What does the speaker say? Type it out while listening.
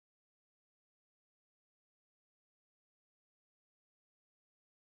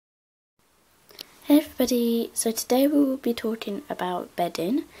Hey everybody, so today we will be talking about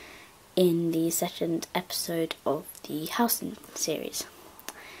bedding in the second episode of the housing series.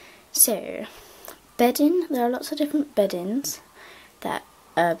 So, bedding, there are lots of different beddings that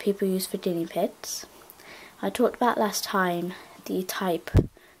people use for guinea pigs. I talked about last time the type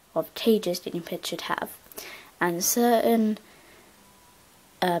of cages guinea pigs should have, and certain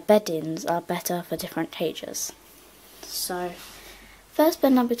beddings are better for different cages. So, first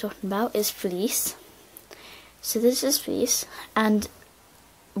bed I'll be talking about is fleece. So this is fleece, and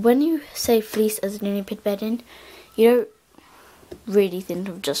when you say fleece as a guinea pig bedding, you don't really think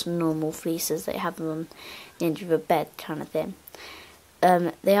of just normal fleeces that you have on the end of a bed kind of thing.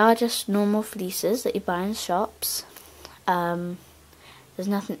 They are just normal fleeces that you buy in shops. There's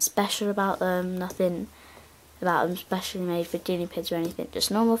nothing special about them, nothing about them specially made for guinea pigs or anything,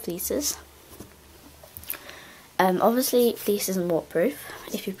 just normal fleeces. Obviously fleece isn't waterproof.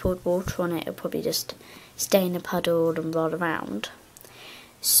 If you poured water on it, it'll probably just stay in a puddle and roll around.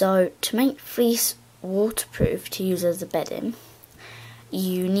 So to make fleece waterproof to use as a bedding,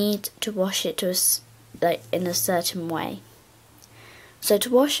 you need to wash it in a certain way. So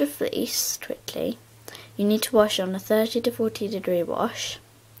to wash a fleece quickly, you need to wash on a 30 to 40 degree wash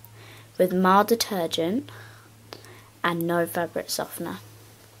with mild detergent and no fabric softener.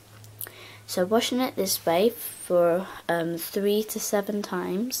 So washing it this way for 3 to 7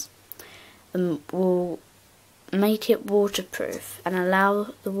 times will make it waterproof and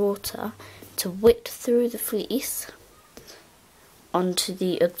allow the water to wick through the fleece onto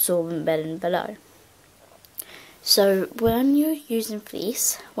the absorbent bedding below. So when you're using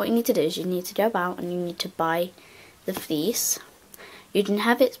fleece, what you need to do is you need to go out and you need to buy the fleece. You can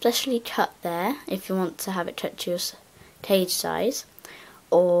have it specially cut there if you want to have it cut to your cage size,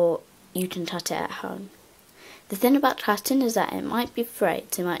 or you can cut it at home. The thing about cutting is that it might be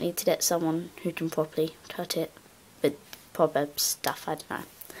frayed, so you might need to get someone who can properly cut it with proper stuff, I don't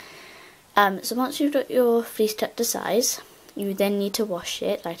know. So once you've got your fleece cut to size, you then need to wash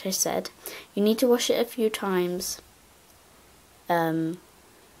it, like I said. You need to wash it a few times for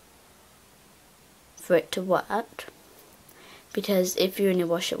it to work, because if you only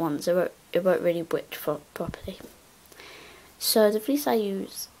wash it once, it won't really wick properly. So the fleece I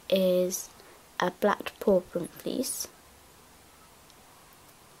use is a black paw print fleece,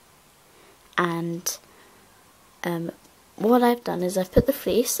 and what I've done is I've put the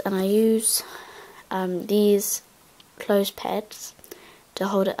fleece and I use these clothes pegs to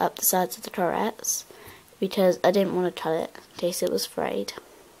hold it up the sides of the turrets, because I didn't want to cut it in case it was frayed.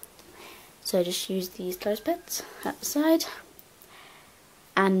 So I just use these clothes pegs at the side,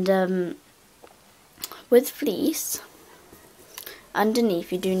 and with fleece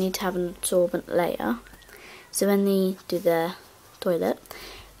underneath you do need to have an absorbent layer, so when they do their toilet,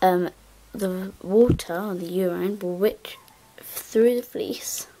 the water or the urine will wick through the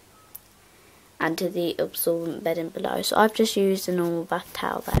fleece and to the absorbent bedding below. So I've just used a normal bath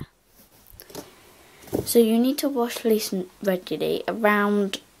towel there. So you need to wash fleece regularly,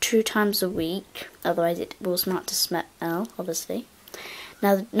 around 2 times a week, otherwise it will start to smell, obviously.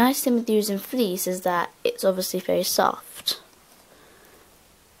 Now the nice thing with using fleece is that it's obviously very soft.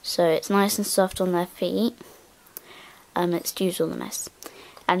 So it's nice and soft on their feet. Excuse all the mess.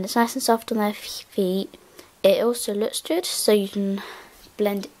 And it's nice and soft on their feet. It also looks good, so you can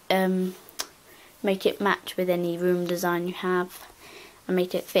blend, make it match with any room design you have, and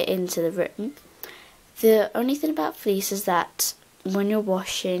make it fit into the room. The only thing about fleece is that when you're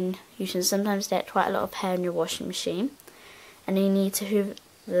washing, you can sometimes get quite a lot of hair in your washing machine, and you need to hoover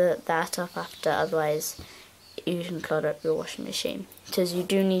that up after, otherwise you can clog up your washing machine, because you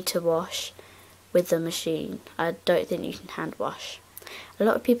do need to wash with the machine. I don't think you can hand wash. A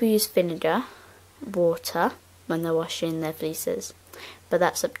lot of people use vinegar, water, when they're washing their fleeces, but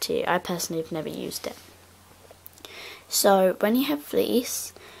that's up to you. I personally have never used it. So when you have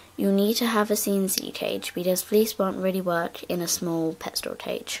fleece, you need to have a CNC cage, because fleece won't really work in a small pet store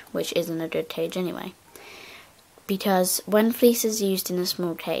cage, which isn't a good cage anyway. Because when fleece is used in a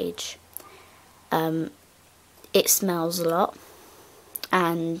small cage, it smells a lot,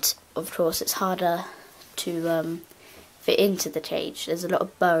 and of course it's harder to fit into the cage. There's a lot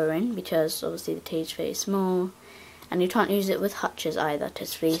of burrowing, because obviously the cage is very small, and you can't use it with hutches either,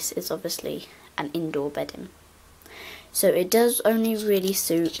 because fleece is obviously an indoor bedding. So it does only really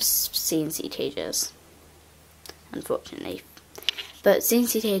suit CNC cages, unfortunately. But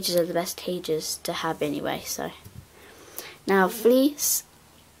CNC cages are the best cages to have anyway. So now fleece,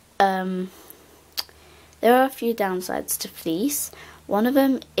 there are a few downsides to fleece. One of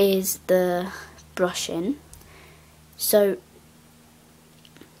them is the brushing. So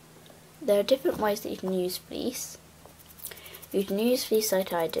there are different ways that you can use fleece. You can use fleece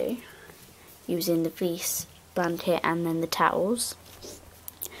like I do, using the fleece blanket and then the towels.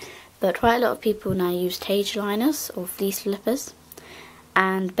 But quite a lot of people now use cage liners or fleece flippers.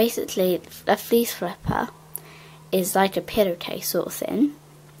 And basically a fleece flipper is like a pillowcase sort of thing.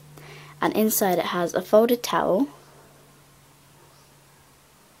 And inside it has a folded towel.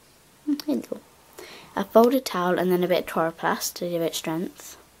 A folded towel and then a bit of chloroplast to give it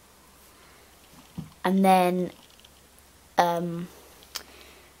strength. And then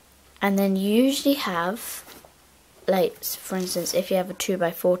you usually have, like for instance, if you have a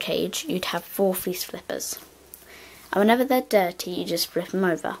 2x4 cage, you'd have 4 fleece flippers. And whenever they're dirty, you just flip them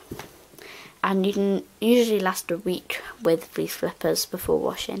over. And you can usually last a week with fleece flippers before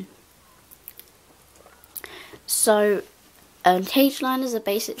washing. So cage liners are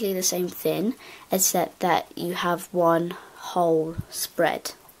basically the same thing, except that you have one whole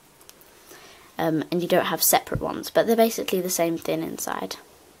spread. And you don't have separate ones, but they're basically the same thing inside.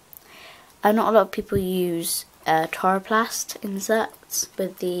 Not a lot of people use chloroplast inserts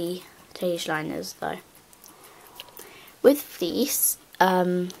with the cage liners though. With fleece,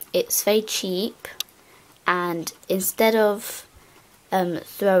 it's very cheap, and instead of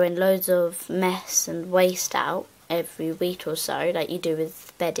throwing loads of mess and waste out every week or so, like you do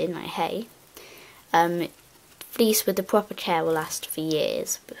with bedding, like hay, fleece with the proper care will last for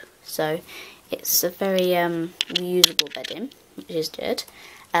years. So it's a very reusable bedding, which is good,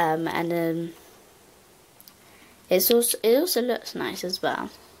 and it also looks nice as well.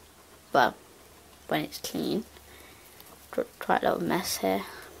 Well, when it's clean. Got quite a lot of mess here.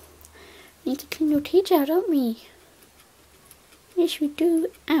 We need to clean your cage out, don't we? Yes, we do.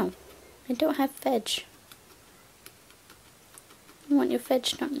 Ow! I don't have veg. You want your veg,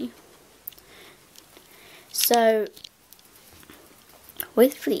 don't you? So,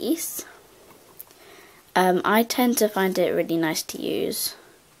 with fleece, I tend to find it really nice to use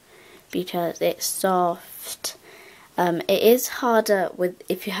because it's soft. It is harder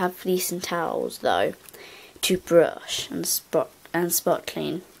if you have fleece and towels though, to brush and spot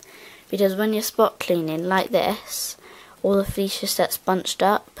clean, because when you're spot cleaning like this, all the fleece just gets bunched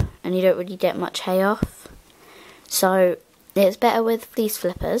up and you don't really get much hay off. So it's better with fleece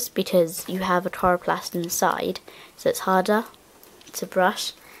flippers because you have a chloroplast inside, so it's harder to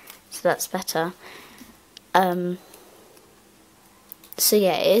brush, so that's better. So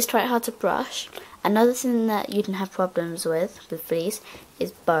yeah, it is quite hard to brush. Another thing that you can have problems with fleece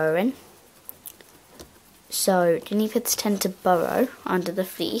is burrowing. So guinea pigs tend to burrow under the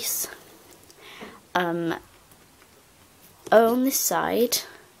fleece. On this side,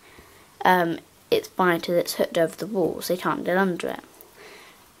 it's fine because it's hooked over the wall, so they can't get under it.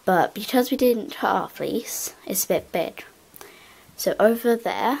 But because we didn't cut our fleece, it's a bit big. So over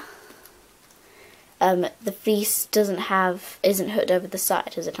there, the fleece isn't hooked over the side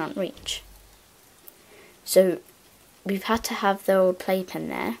because it can't reach. So we've had to have the old playpen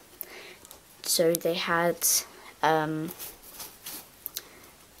there. So they had, I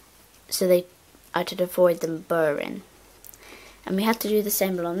could avoid them burrowing. And we had to do the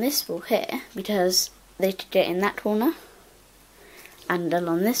same along this wall here, because they could get in that corner, and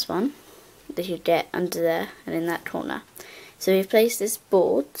along this one, they could get under there and in that corner. So we've placed these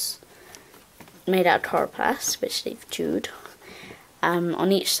boards, made out of chloroplast, which they've chewed,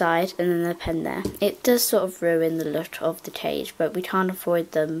 on each side, and then the pen there. It does sort of ruin the look of the cage, but we can't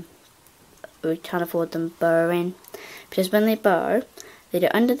avoid them burrowing, because when they burrow, they go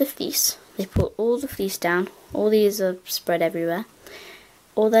under the fleece, they pull all the fleece down, all these are spread everywhere,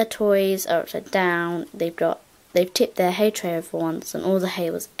 all their toys are upside down, they've tipped their hay tray over once and all the hay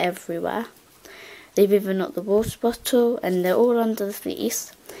was everywhere. They've even knocked the water bottle and they're all under the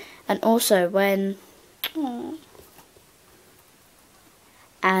fleece. And also when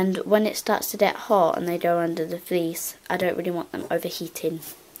it starts to get hot and they go under the fleece, I don't really want them overheating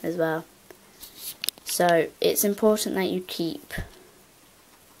as well. So it's important that you keep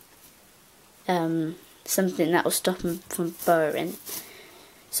something that will stop them from burrowing.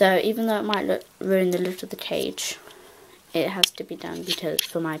 So even though it might ruin the look of the cage, it has to be done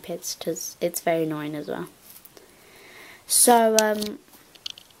for my pets, because it's very annoying as well. So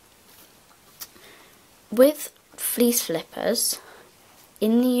with fleece flippers,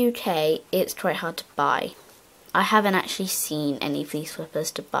 in the UK it's quite hard to buy. I haven't actually seen any fleece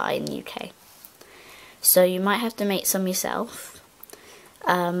flippers to buy in the UK. So you might have to make some yourself.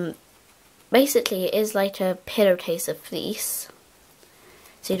 Basically it is like a pillowcase of fleece.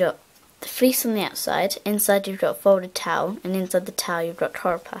 So you've got the fleece on the outside, inside you've got a folded towel, and inside the towel you've got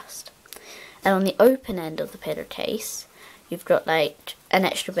chloroplast. And on the open end of the pillowcase you've got like an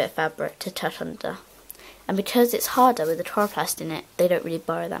extra bit of fabric to tuck under. And because it's harder with the chloroplast in it, they don't really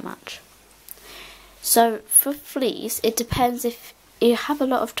borrow that much. So for fleece, it depends if you have a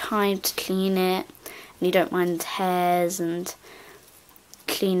lot of time to clean it and you don't mind hairs and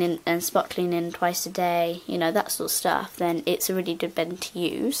cleaning and spot cleaning twice a day, you know, that sort of stuff, then it's a really good bedding to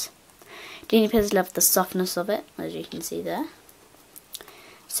use. Guinea pigs love the softness of it, as you can see there.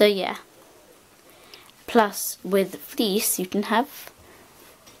 So yeah. Plus, with fleece, you can have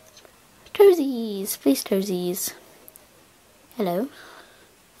toesies, fleece toesies. Hello.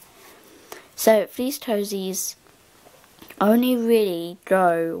 So fleece toesies only really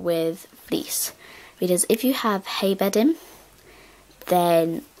go with fleece, because if you have hay bedding,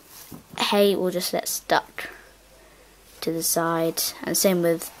 then hay will just get stuck to the side, and same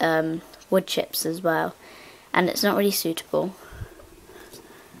with wood chips as well, and it's not really suitable.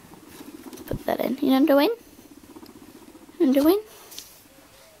 Put that in. You know what I'm doing? I'm doing?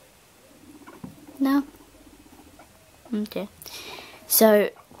 No? Okay. So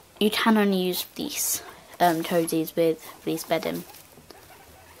you can only use fleece toesies with fleece bedding,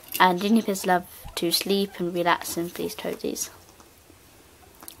 and guinea pigs love to sleep and relax in fleece toesies,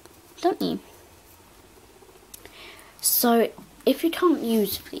 don't you? So if you can't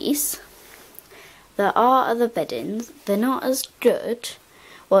use fleece, there are other beddings. They're not as good.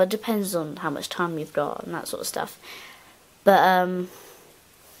 Well, it depends on how much time you've got and that sort of stuff. But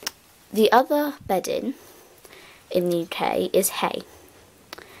the other bedding in the UK is hay.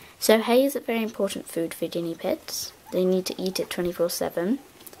 So hay is a very important food for guinea pigs. They need to eat it 24/7.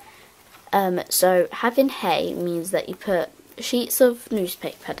 So having hay means that you put sheets of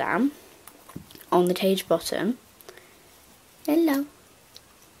newspaper down on the cage bottom. Hello.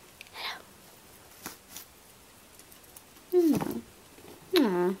 Hello.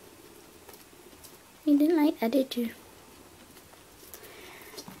 Aww. You didn't like that, did you?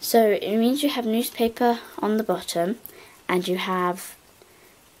 So it means you have newspaper on the bottom and you have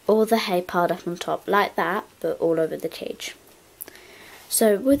all the hay piled up on top like that, but all over the cage.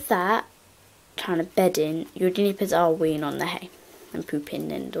 So with that kind of bedding, your guinea pigs are weeing on the hay and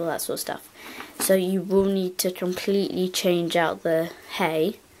pooping and all that sort of stuff. So you will need to completely change out the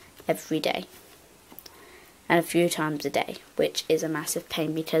hay every day and a few times a day, which is a massive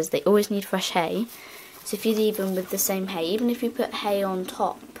pain because they always need fresh hay. So if you leave them with the same hay, even if you put hay on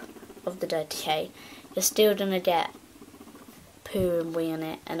top of the dirty hay, you're still going to get poo and wee on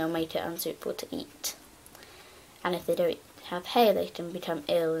it, and it'll make it unsuitable to eat. And if they don't have hay, they can become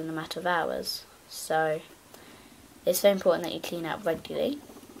ill in a matter of hours. So it's very important that you clean out regularly.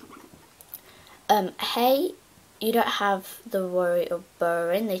 Hay, you don't have the worry of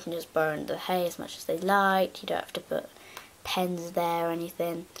burrowing. They can just burrow in the hay as much as they like. You don't have to put pens there or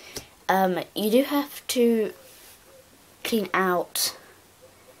anything. You do have to clean out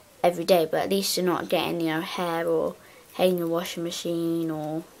every day, but at least you're not getting, you know, hair or hay in your washing machine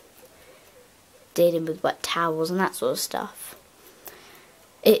or dealing with wet towels and that sort of stuff.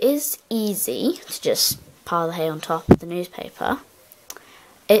 It is easy to just pile the hay on top of the newspaper.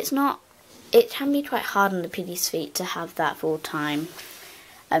 It's not. It can be quite hard on the piggy's feet to have that full time.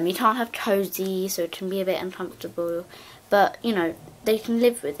 You can't have cozy, so it can be a bit uncomfortable. But you know, they can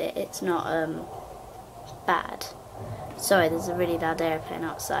live with it. It's not bad. Sorry, there's a really loud airplane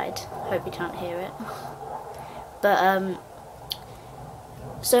outside. Hope you can't hear it. But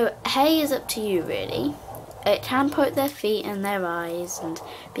so hay is up to you really. It can poke their feet and their eyes and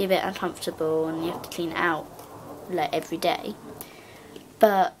be a bit uncomfortable, and you have to clean it out like every day.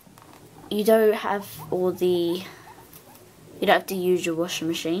 But you don't have all the. You don't have to use your washing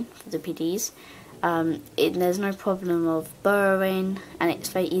machine for the PDs. There's no problem of burrowing, and it's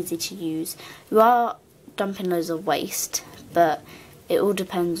very easy to use. You are dumping loads of waste, but it all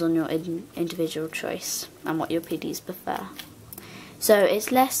depends on your individual choice and what your PDs prefer. So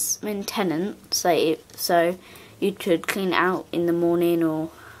it's less maintenance, so you could clean it out in the morning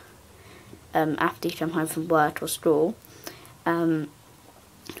or after you come home from work or school.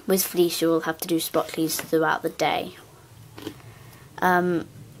 With fleece, you'll have to do spot cleans throughout the day.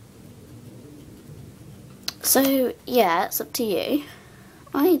 So yeah, it's up to you.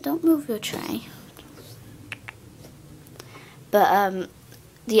 Oh, don't move your tray. But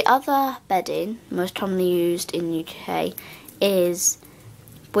the other bedding most commonly used in the UK is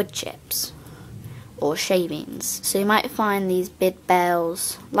wood chips or shavings. So you might find these big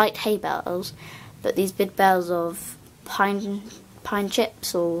bales, like hay bales, but these big bales of pine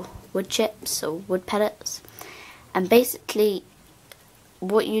chips or wood pellets. And basically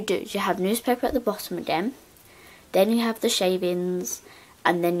what you do is you have newspaper at the bottom again, then you have the shavings,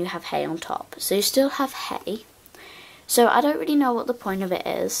 and then you have hay on top. So you still have hay. So I don't really know what the point of it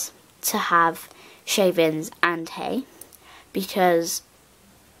is to have shavings and hay, because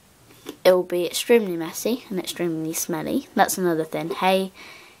it will be extremely messy and extremely smelly. That's another thing. Hay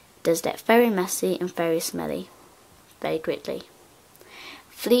does get very messy and very smelly very quickly.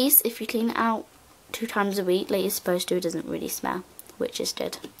 Fleece, if you clean it out 2 times a week like you're supposed to, it doesn't really smell, which is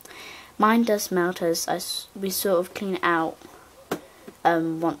good. Mine does smell because we sort of clean it out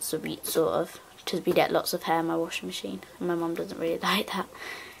once a week, sort of, because we get lots of hair in my washing machine, and my mum doesn't really like that.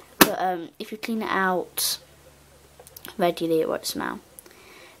 But if you clean it out regularly, it won't smell.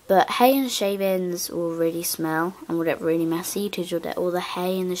 But hay and shavings will really smell and will get really messy, because you'll get all the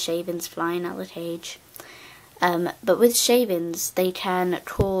hay and the shavings flying out of the cage. But with shavings, they can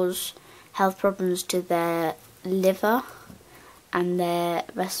cause health problems to their liver and their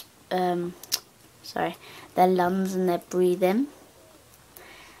their lungs and their breathing.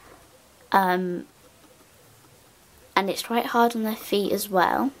 And it's quite hard on their feet as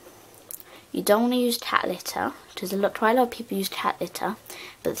well. You don't want to use cat litter, because quite a lot of people use cat litter.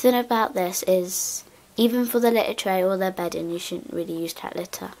 But the thing about this is, even for the litter tray or their bedding, you shouldn't really use cat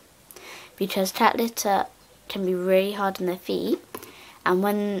litter, because cat litter can be really hard on their feet, and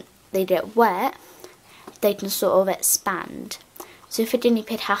when they get wet, they can sort of expand. So if a guinea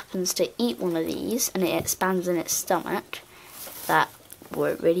pig happens to eat one of these and it expands in its stomach, that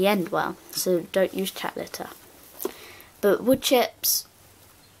won't really end well. So don't use cat litter. But wood chips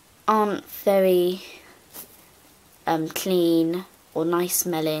aren't very clean or nice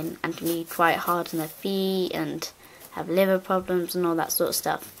smelling, and can be quite hard on their feet and have liver problems and all that sort of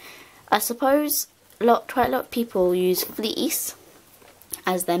stuff. I suppose quite a lot of people use fleece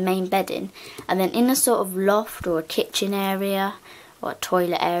as their main bedding, and then in a sort of loft or a kitchen area or a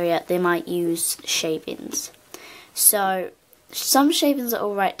toilet area they might use shavings. So some shavings are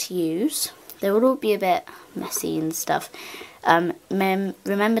alright to use. They will all be a bit messy and stuff.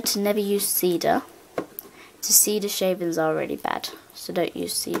 Remember to never use cedar. The cedar shavings are really bad, so don't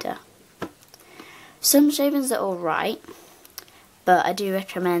use cedar. Some shavings are alright, but I do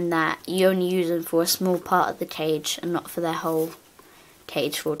recommend that you only use them for a small part of the cage and not for their whole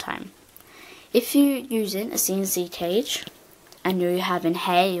cage full time. If you're using a CNC cage and you're having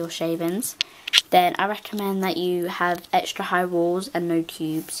hay or shavings, then I recommend that you have extra high walls and no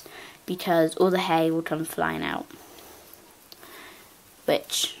tubes, because all the hay will come flying out,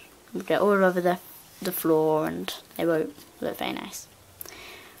 which will get all over the floor and it won't look very nice.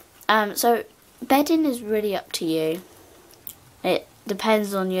 So bedding is really up to you. It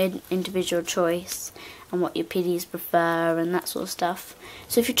depends on your individual choice and what your piddies prefer and that sort of stuff.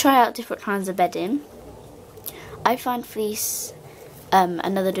 So if you try out different kinds of bedding, I find fleece,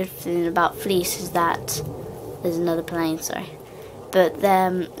 another good thing about fleece is that, there's another plane, sorry. But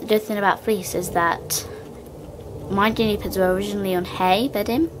the good thing about fleece is that my guinea pigs were originally on hay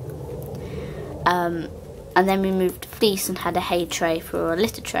bedding, and then we moved to fleece and had a hay tray for a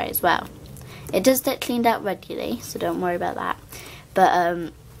litter tray as well. It does get cleaned out regularly, so don't worry about that.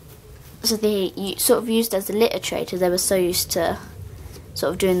 But so they sort of used as a litter tray because they were so used to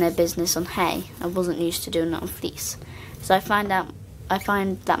sort of doing their business on hay and wasn't used to doing it on fleece. So I find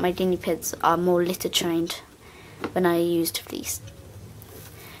that my guinea pigs are more litter trained when I used fleece.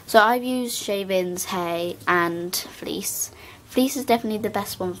 So I've used shavings, hay and fleece. Fleece is definitely the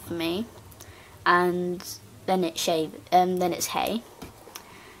best one for me, and then it's hay.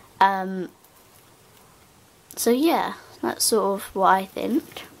 So yeah, that's sort of what I think.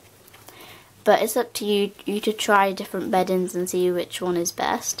 But it's up to you to try different beddings and see which one is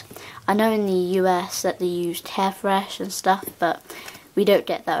best. I know in the US that they use Carefresh and stuff, but we don't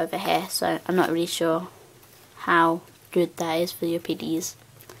get that over here, so I'm not really sure how good that is for your piddies.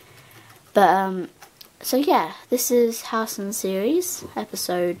 But so yeah, this is House and Series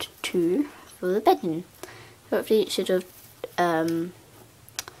episode 2 for the bedding. Hopefully it should have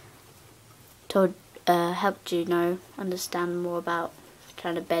helped you understand more about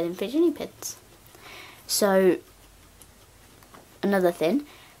trying to bed in for guinea pigs. So another thing,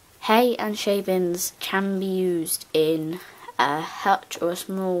 hay and shavings can be used in a hutch or a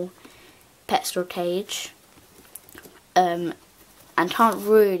small pet store cage, and can't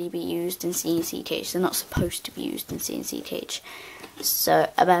really be used in CNC cage. They're not supposed to be used in CNC cage. So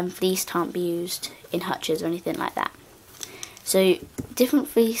fleece can't be used in hutches or anything like that. So different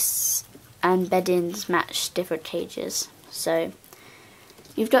fleece and beddings match different cages. So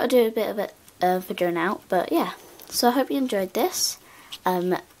you've got to do a bit of it figuring out. But yeah, so I hope you enjoyed this.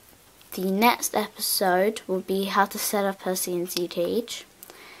 The next episode will be how to set up a CNC cage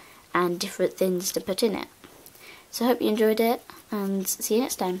and different things to put in it. So I hope you enjoyed it, and see you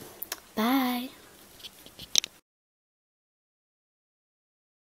next time. Bye.